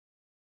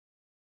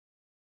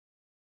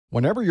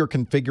Whenever you're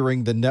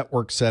configuring the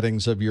network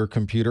settings of your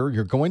computer,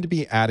 you're going to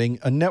be adding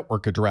a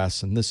network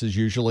address, and this is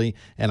usually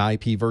an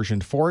IP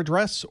version 4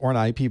 address or an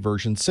IP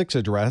version 6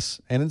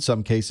 address, and in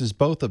some cases,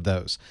 both of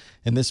those.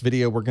 In this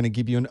video, we're going to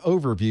give you an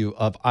overview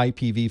of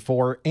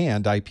IPv4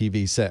 and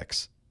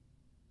IPv6.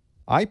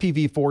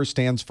 IPv4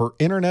 stands for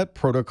Internet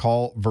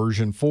Protocol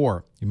Version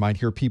 4. You might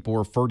hear people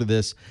refer to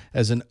this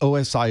as an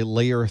OSI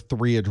Layer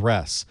 3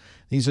 address.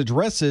 These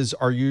addresses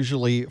are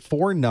usually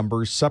 4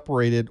 numbers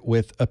separated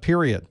with a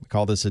period. We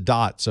call this a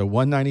dot. So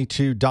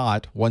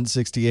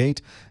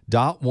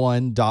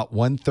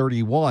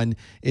 192.168.1.131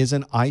 is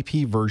an IP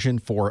version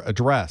 4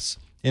 address.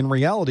 In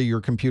reality,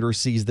 your computer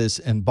sees this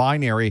in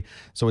binary,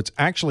 so it's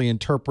actually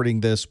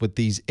interpreting this with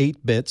these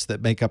 8 bits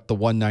that make up the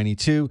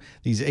 192,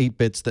 these 8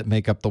 bits that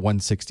make up the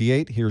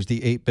 168. Here's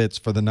the 8 bits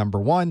for the number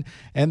 1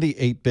 and the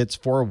 8 bits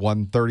for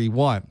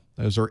 131.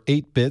 Those are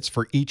 8 bits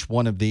for each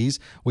one of these.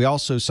 We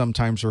also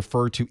sometimes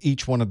refer to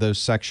each one of those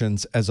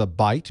sections as a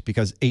byte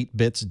because 8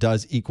 bits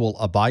does equal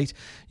a byte.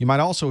 You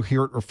might also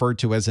hear it referred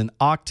to as an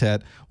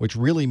octet, which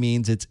really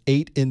means it's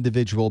 8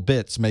 individual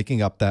bits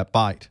making up that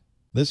byte.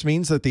 This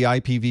means that the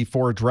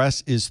IPv4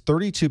 address is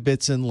 32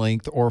 bits in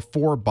length or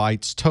 4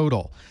 bytes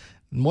total.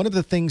 And one of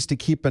the things to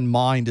keep in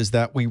mind is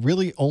that we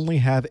really only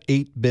have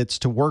 8 bits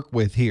to work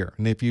with here.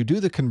 And if you do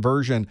the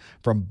conversion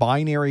from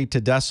binary to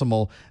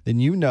decimal,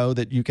 then you know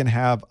that you can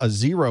have a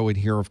 0 in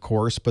here, of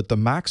course, but the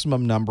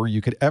maximum number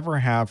you could ever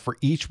have for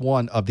each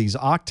one of these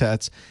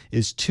octets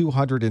is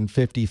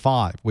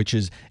 255, which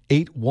is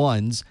 8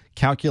 ones.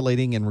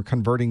 Calculating and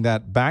converting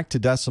that back to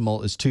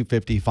decimal is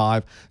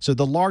 255. So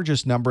the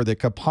largest number that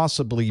could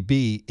possibly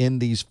be in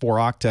these 4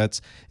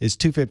 octets is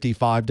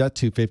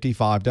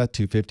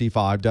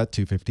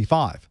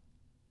 255.255.255.255.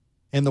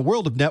 In the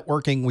world of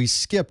networking, we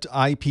skipped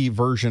IP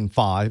version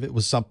 5. It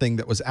was something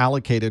that was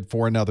allocated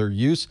for another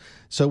use,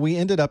 so we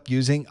ended up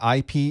using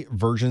IP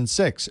version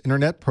 6,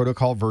 Internet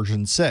Protocol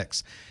version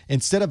 6.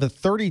 Instead of a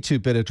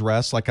 32-bit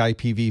address like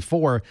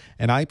IPv4,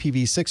 an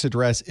IPv6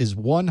 address is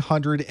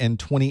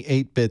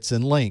 128 bits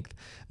in length.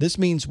 This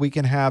means we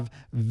can have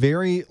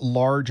very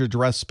large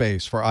address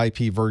space for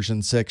IP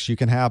version 6. You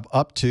can have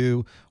up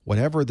to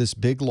whatever this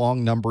big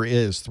long number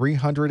is,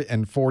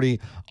 340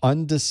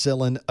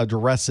 undecillion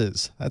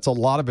addresses. That's a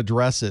lot of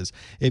addresses.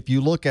 If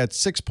you look at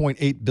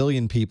 6.8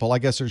 billion people, I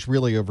guess there's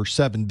really over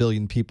 7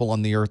 billion people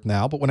on the earth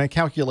now, but when I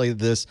calculated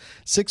this,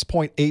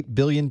 6.8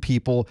 billion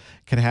people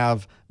can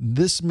have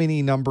this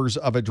many numbers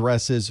of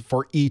addresses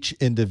for each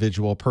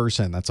individual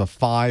person. That's a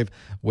 5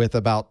 with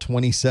about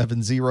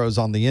 27 zeros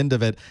on the end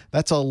of it.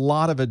 That's a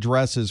lot of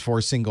addresses for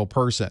a single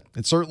person.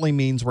 It certainly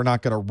means we're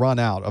not going to run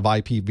out of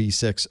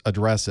IPv6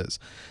 addresses.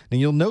 Now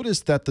you'll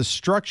notice that the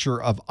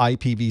structure of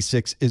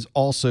IPv6 is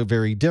also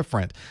very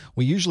different.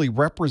 We usually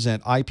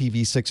represent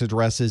IPv6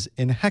 addresses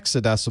in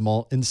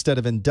hexadecimal instead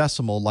of in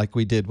decimal like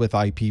we did with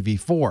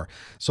IPv4.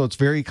 So it's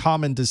very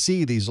common to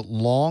see these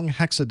long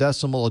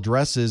hexadecimal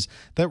addresses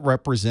that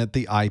represent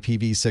the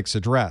IPv6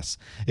 address.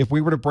 If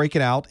we were to break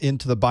it out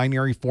into the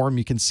binary form,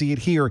 you can see it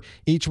here.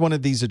 Each one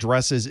of these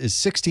addresses is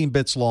 16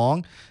 bits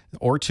long,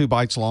 or 2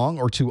 bytes long,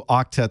 or 2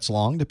 octets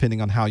long,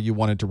 depending on how you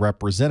wanted to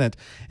represent it.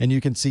 And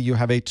you can see you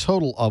have a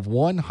total of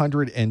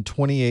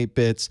 128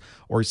 bits,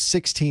 or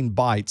 16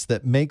 bytes,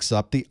 that makes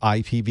up the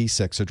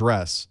IPv6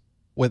 address.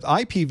 With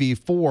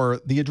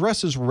IPv4, the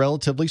address is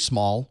relatively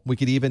small. We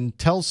could even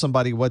tell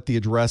somebody what the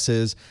address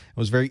is. It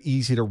was very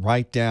easy to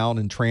write down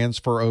and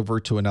transfer over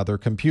to another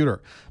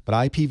computer. But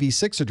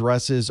IPv6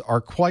 addresses are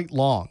quite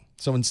long.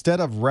 So instead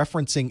of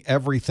referencing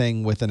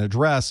everything with an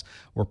address,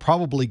 we're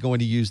probably going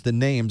to use the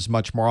names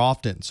much more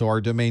often. So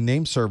our domain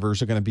name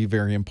servers are going to be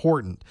very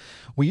important.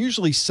 We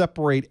usually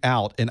separate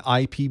out an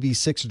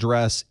IPv6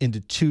 address into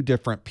 2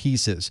 different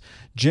pieces.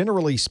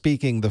 Generally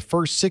speaking, the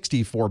first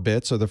 64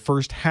 bits, or the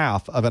first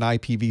half of an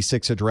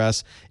IPv6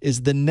 address,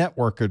 is the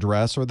network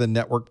address or the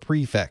network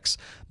prefix.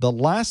 The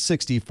last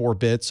 64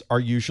 bits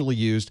are usually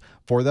used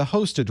for the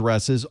host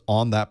addresses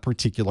on that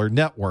particular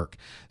network.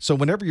 So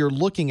whenever you're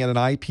looking at an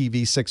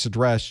IPv6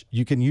 address,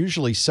 you can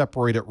usually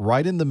separate it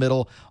right in the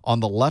middle. On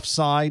the left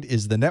side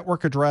is the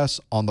network address.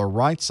 On the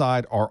right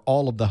side are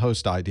all of the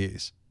host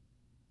IDs.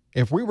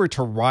 If we were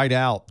to write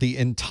out the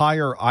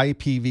entire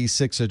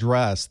IPv6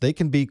 address, they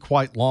can be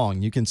quite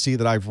long. You can see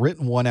that I've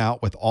written one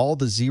out with all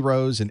the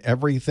zeros and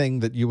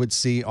everything that you would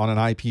see on an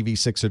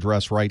IPv6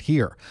 address right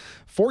here.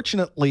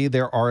 Fortunately,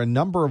 there are a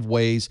number of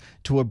ways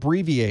to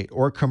abbreviate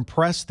or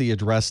compress the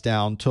address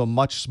down to a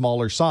much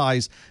smaller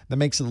size that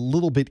makes it a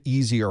little bit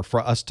easier for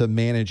us to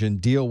manage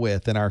and deal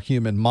with in our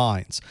human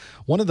minds.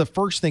 One of the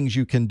first things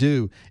you can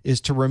do is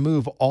to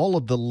remove all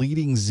of the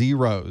leading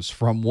zeros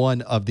from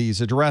one of these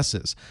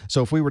addresses.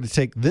 So if we were to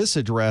take this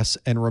address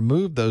and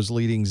remove those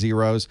leading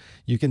zeros,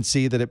 you can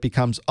see that it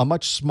becomes a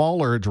much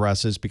smaller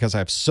addresses because I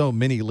have so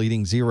many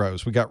leading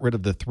zeros. We got rid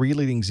of the 3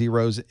 leading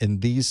zeros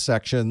in these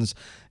sections.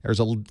 There's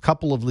a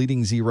couple of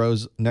leading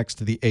zeros next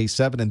to the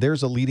A7, and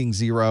there's a leading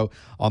 0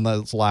 on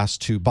those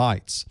last 2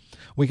 bytes.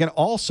 We can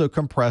also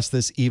compress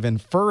this even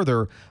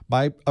further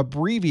by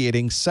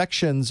abbreviating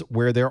sections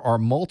where there are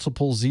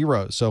multiple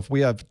zeros. So if we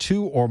have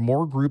two or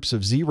more groups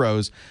of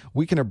zeros,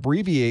 we can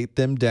abbreviate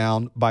them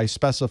down by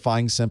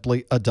specifying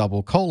simply a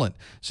double colon.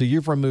 So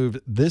you've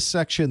removed this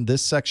section, and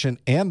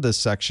this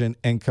section,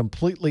 and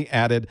completely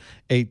added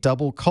a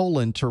double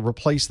colon to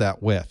replace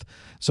that with.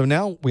 So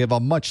now we have a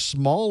much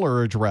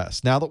smaller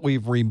address. Now that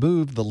we've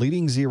removed the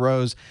leading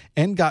zeros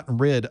and gotten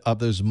rid of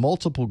those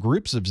multiple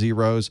groups of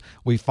zeros,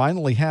 we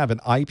finally have an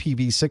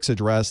IPv6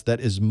 address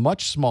that is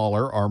much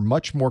smaller or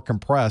much more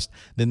compressed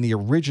than the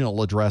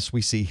original address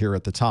we see here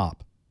at the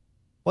top.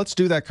 Let's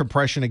do that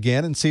compression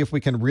again and see if we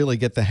can really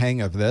get the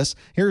hang of this.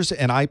 Here's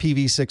an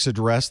IPv6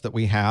 address that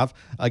we have.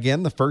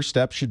 Again, the first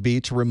step should be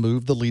to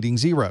remove the leading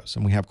zeros.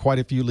 And we have quite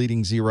a few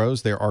leading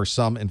zeros. There are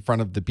some in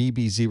front of the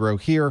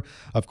BB0 here.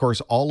 Of course,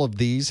 all of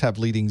these have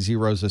leading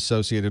zeros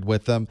associated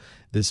with them.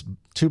 This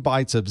 2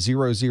 bytes of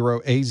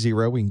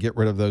 00A0, we can get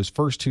rid of those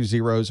first 2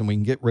 zeros, and we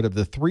can get rid of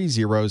the 3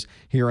 zeros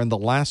here in the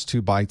last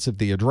 2 bytes of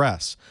the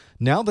address.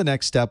 Now the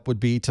next step would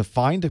be to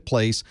find a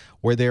place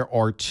where there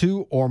are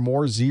 2 or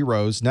more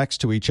zeros next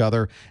to each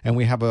other, and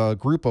we have a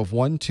group of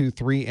 1, 2,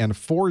 3, and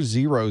 4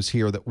 zeros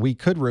here that we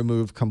could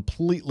remove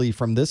completely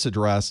from this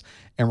address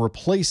and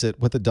replace it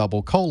with a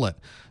double colon.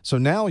 So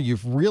now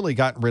you've really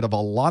gotten rid of a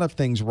lot of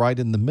things right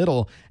in the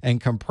middle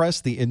and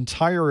compressed the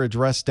entire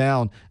address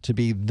down to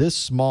be this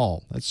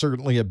small. That's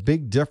certainly a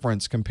big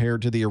difference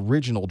compared to the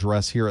original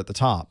address here at the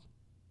top.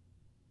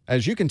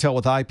 As you can tell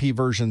with IP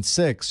version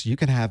 6, you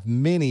can have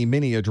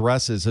many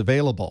addresses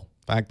available.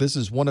 In fact, this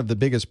is one of the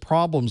biggest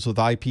problems with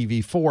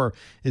IPv4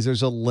 is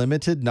there's a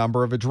limited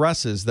number of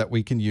addresses that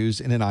we can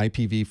use in an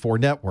IPv4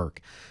 network.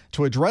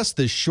 To address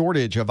this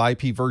shortage of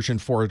IP version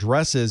 4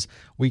 addresses,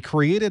 we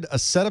created a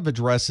set of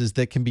addresses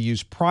that can be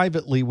used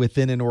privately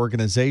within an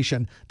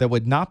organization that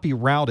would not be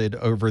routed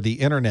over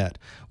the internet.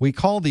 We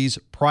call these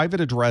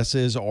private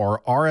addresses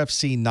or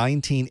RFC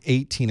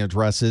 1918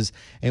 addresses,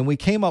 and we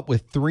came up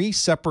with 3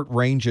 separate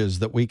ranges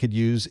that we could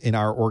use in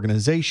our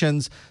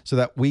organizations so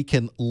that we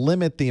can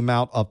limit the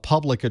amount of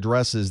public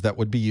addresses that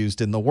would be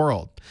used in the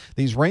world.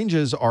 These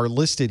ranges are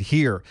listed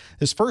here.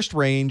 This first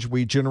range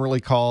we generally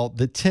call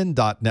the 10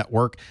 dot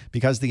network,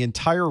 because the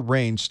entire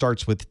range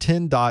starts with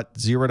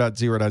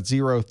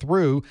 10.0.0.0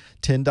 through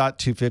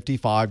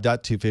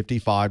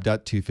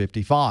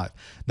 10.255.255.255.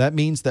 That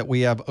means that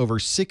we have over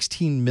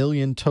 16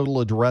 million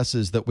total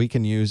addresses that we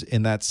can use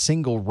in that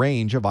single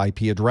range of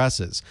IP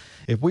addresses.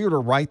 If we were to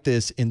write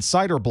this in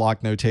CIDR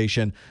block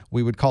notation,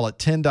 we would call it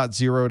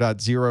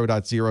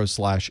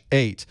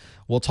 10.0.0.0/8.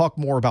 We'll talk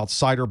more about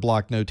CIDR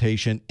block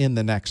notation in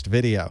the next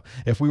video.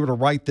 If we were to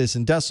write this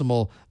in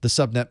decimal, the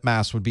subnet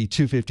mask would be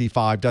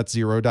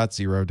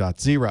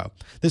 255.0.0.0.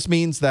 This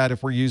means that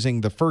if we're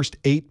using the first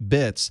 8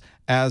 bits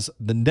as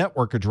the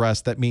network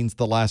address, that means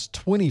the last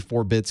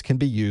 24 bits can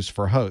be used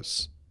for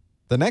hosts.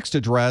 The next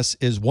address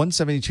is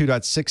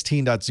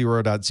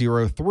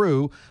 172.16.0.0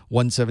 through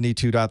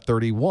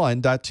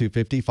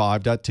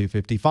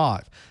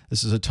 172.31.255.255.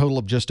 This is a total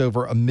of just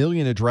over 1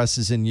 million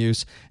addresses in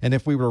use, and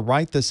if we were to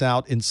write this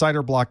out in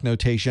CIDR block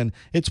notation,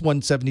 it's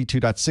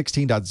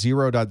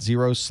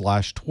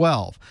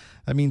 172.16.0.0/12.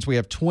 That means we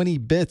have 20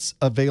 bits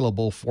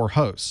available for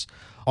hosts.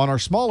 On our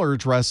smaller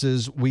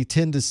addresses, we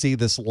tend to see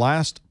this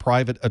last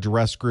private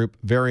address group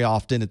very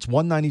often. It's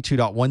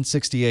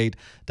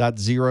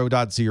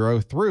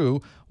 192.168.0.0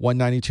 through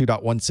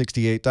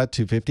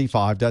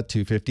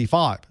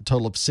 192.168.255.255. A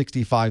total of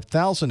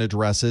 65,000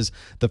 addresses.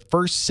 The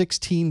first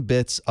 16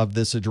 bits of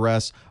this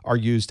address are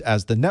used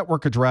as the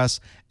network address,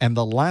 and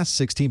the last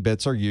 16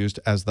 bits are used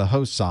as the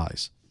host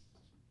size.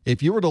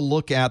 If you were to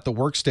look at the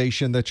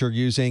workstation that you're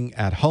using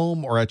at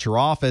home or at your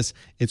office,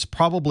 it's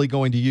probably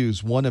going to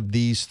use one of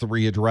these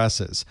 3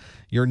 addresses.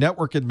 Your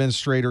network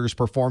administrator is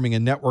performing a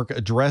network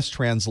address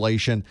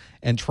translation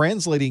and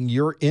translating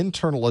your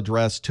internal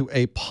address to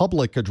a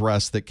public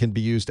address that can be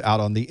used out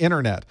on the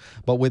internet.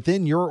 But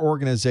within your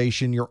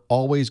organization, you're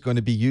always going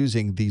to be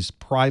using these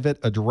private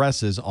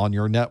addresses on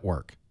your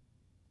network.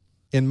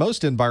 In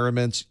most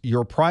environments,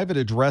 your private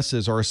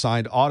addresses are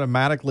assigned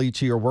automatically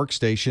to your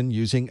workstation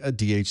using a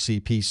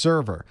DHCP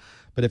server.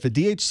 But if a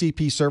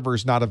DHCP server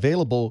is not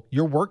available,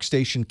 your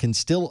workstation can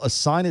still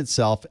assign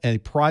itself a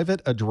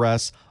private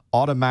address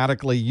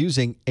automatically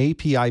using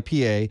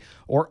APIPA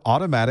or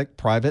automatic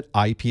private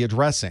IP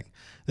addressing.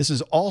 This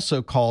is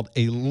also called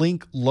a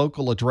link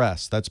local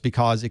address. That's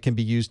because it can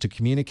be used to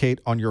communicate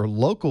on your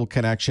local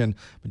connection,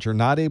 but you're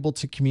not able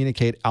to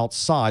communicate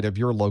outside of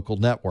your local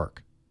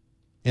network.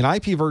 In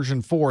IP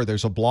version 4,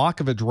 there's a block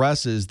of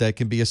addresses that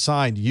can be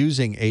assigned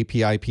using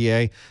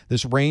APIPA.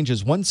 This range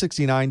is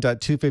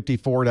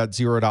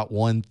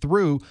 169.254.0.1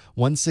 through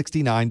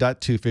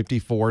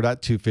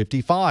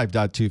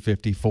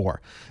 169.254.255.254.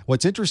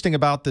 What's interesting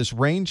about this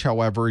range,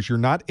 however, is you're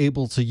not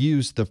able to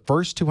use the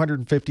first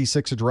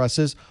 256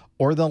 addresses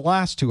or the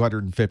last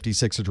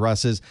 256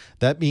 addresses.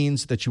 That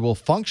means that you will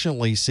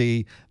functionally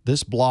see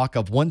this block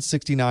of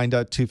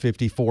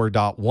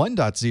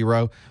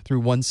 169.254.1.0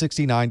 through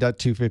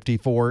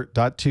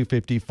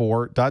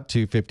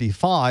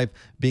 169.254.254.255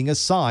 being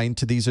assigned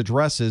to these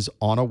addresses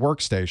on a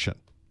workstation.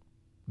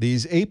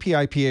 These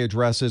API-PA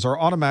addresses are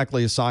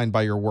automatically assigned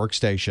by your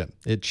workstation.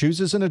 It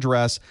chooses an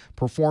address,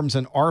 performs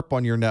an ARP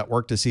on your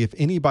network to see if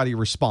anybody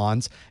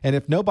responds, and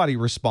if nobody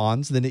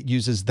responds, then it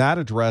uses that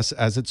address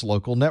as its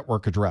local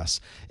network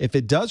address. If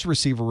it does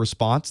receive a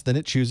response, then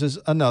it chooses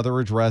another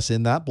address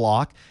in that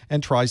block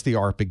and tries the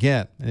ARP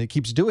again. And it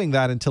keeps doing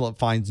that until it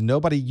finds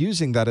nobody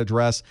using that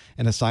address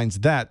and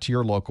assigns that to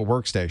your local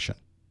workstation.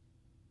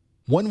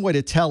 One way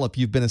to tell if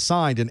you've been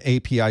assigned an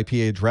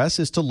API-PA address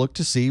is to look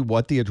to see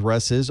what the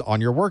address is on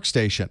your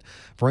workstation.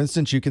 For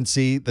instance, you can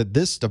see that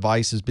this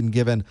device has been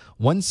given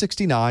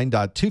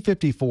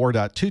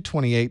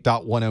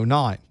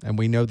 169.254.228.109, and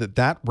we know that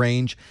that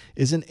range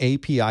is an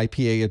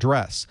API-PA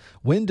address.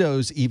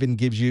 Windows even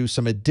gives you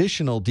some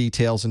additional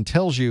details and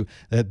tells you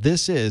that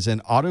this is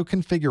an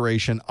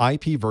auto-configuration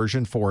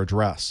IPv4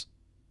 address.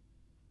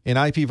 In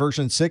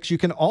IPv6, you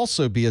can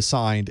also be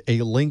assigned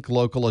a link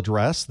local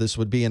address. This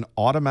would be an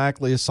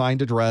automatically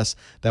assigned address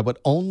that would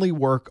only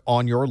work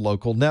on your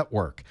local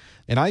network.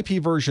 In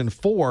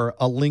IPv4,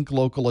 a link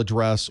local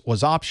address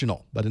was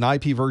optional, but in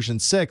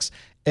IPv6,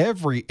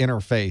 every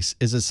interface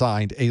is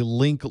assigned a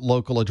link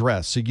local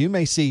address. So you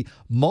may see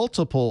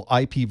multiple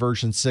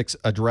IPv6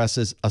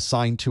 addresses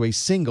assigned to a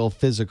single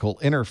physical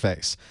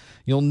interface.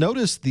 You'll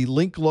notice the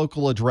link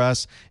local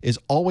address is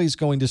always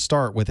going to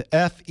start with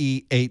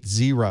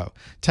FE80.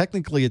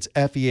 Technically, it's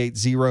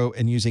FE80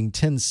 and using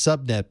 10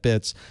 subnet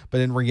bits,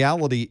 but in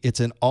reality, it's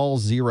an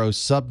all-zero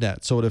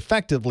subnet. So it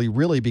effectively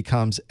really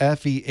becomes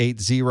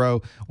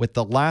FE80 with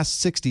the last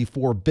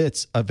 64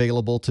 bits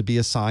available to be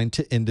assigned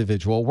to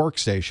individual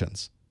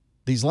workstations.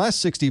 These last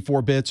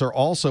 64 bits are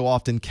also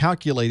often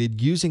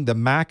calculated using the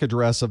MAC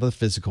address of a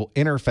physical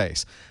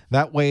interface.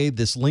 That way,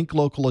 this link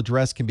local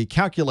address can be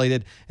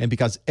calculated, and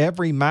because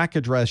every MAC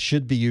address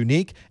should be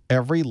unique,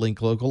 every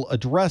link local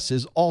address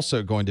is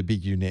also going to be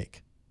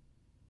unique.